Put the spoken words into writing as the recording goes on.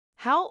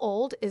How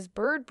old is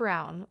Bird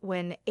Brown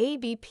when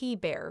ABP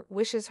Bear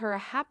wishes her a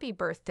happy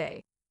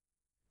birthday?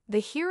 The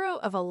hero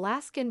of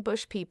Alaskan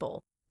bush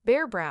people,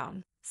 Bear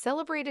Brown,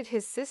 celebrated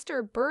his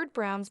sister Bird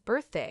Brown's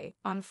birthday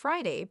on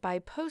Friday by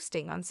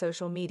posting on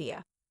social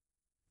media.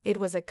 It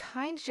was a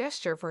kind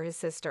gesture for his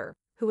sister,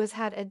 who has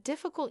had a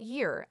difficult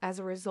year as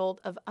a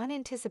result of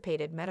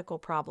unanticipated medical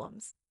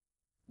problems.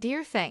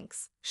 Dear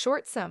thanks,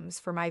 short sums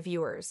for my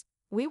viewers.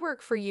 We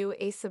work for you.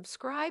 A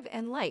subscribe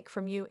and like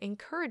from you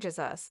encourages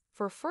us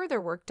for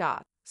further work.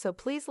 So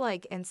please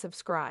like and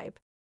subscribe.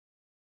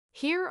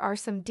 Here are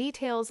some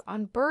details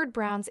on Bird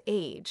Brown's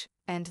age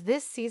and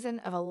this season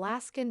of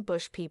Alaskan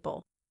bush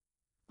people.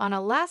 On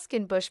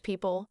Alaskan bush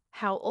people,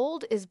 how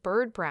old is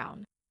Bird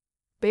Brown?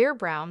 Bear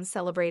Brown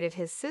celebrated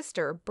his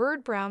sister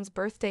Bird Brown's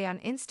birthday on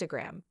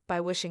Instagram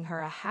by wishing her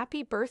a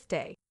happy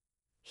birthday.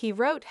 He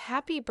wrote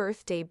 "Happy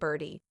birthday,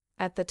 Birdie"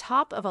 at the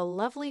top of a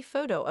lovely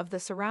photo of the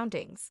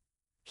surroundings.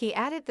 He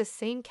added the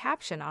same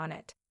caption on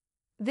it.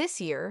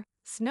 This year,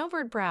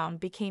 Snowbird Brown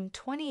became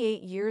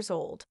 28 years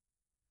old.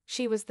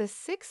 She was the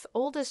sixth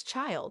oldest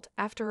child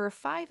after her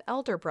 5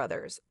 elder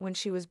brothers when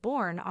she was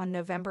born on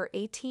November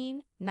 18,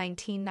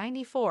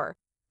 1994,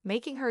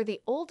 making her the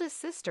oldest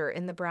sister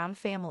in the Brown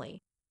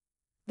family.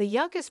 The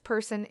youngest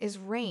person is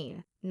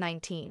Rain,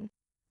 19.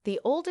 The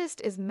oldest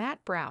is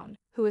Matt Brown,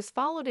 who is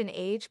followed in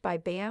age by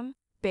Bam,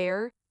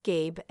 Bear,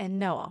 Gabe, and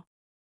Noah.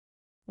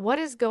 What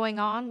is going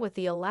on with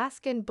the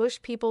Alaskan bush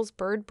people's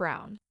Bird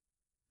Brown?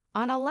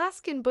 On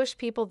Alaskan bush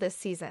people this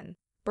season,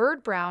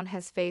 Bird Brown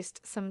has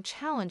faced some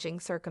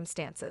challenging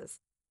circumstances.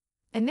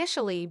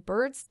 Initially,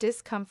 Bird's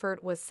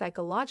discomfort was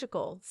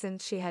psychological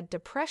since she had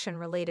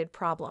depression-related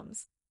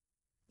problems.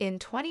 In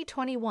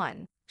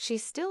 2021, she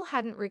still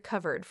hadn't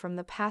recovered from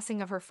the passing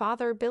of her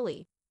father,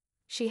 Billy.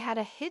 She had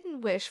a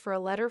hidden wish for a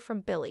letter from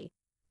Billy,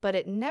 but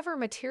it never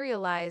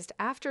materialized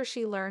after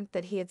she learned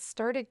that he had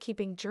started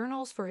keeping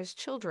journals for his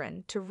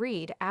children to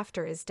read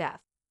after his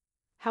death.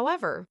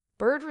 However,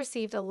 Bird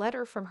received a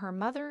letter from her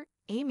mother,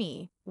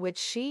 Amy, which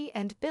she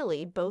and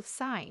Billy both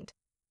signed.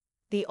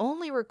 The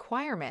only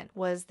requirement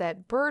was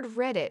that Bird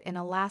read it in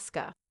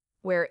Alaska,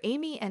 where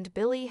Amy and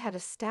Billy had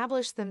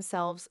established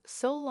themselves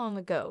so long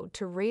ago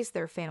to raise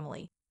their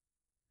family.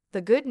 The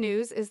good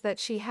news is that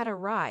she had a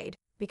ride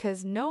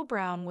because No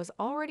Brown was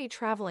already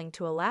traveling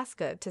to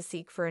Alaska to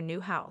seek for a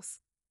new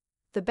house.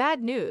 The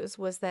bad news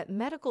was that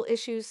medical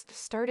issues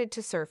started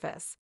to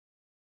surface.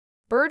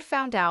 Bird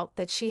found out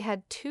that she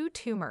had 2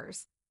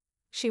 tumors.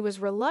 She was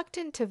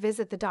reluctant to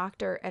visit the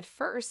doctor at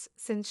first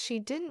since she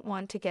didn't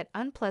want to get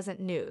unpleasant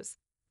news.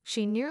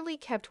 She nearly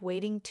kept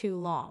waiting too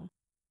long.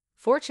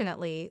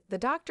 Fortunately, the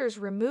doctors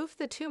removed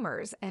the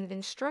tumors and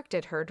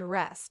instructed her to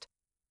rest.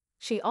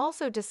 She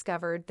also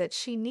discovered that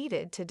she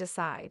needed to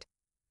decide.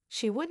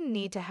 She wouldn't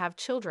need to have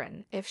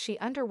children if she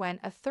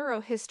underwent a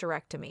thorough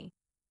hysterectomy.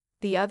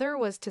 The other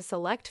was to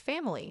select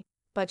family,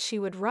 but she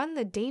would run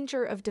the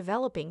danger of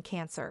developing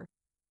cancer.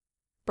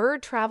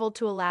 Bird traveled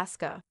to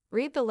Alaska,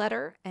 read the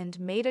letter,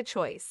 and made a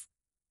choice.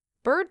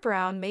 Bird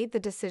Brown made the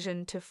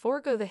decision to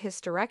forego the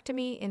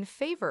hysterectomy in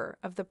favor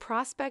of the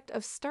prospect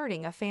of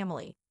starting a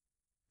family.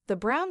 The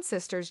Brown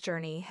sisters'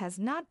 journey has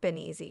not been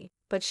easy,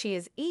 but she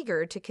is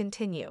eager to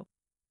continue.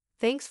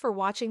 Thanks for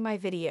watching my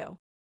video.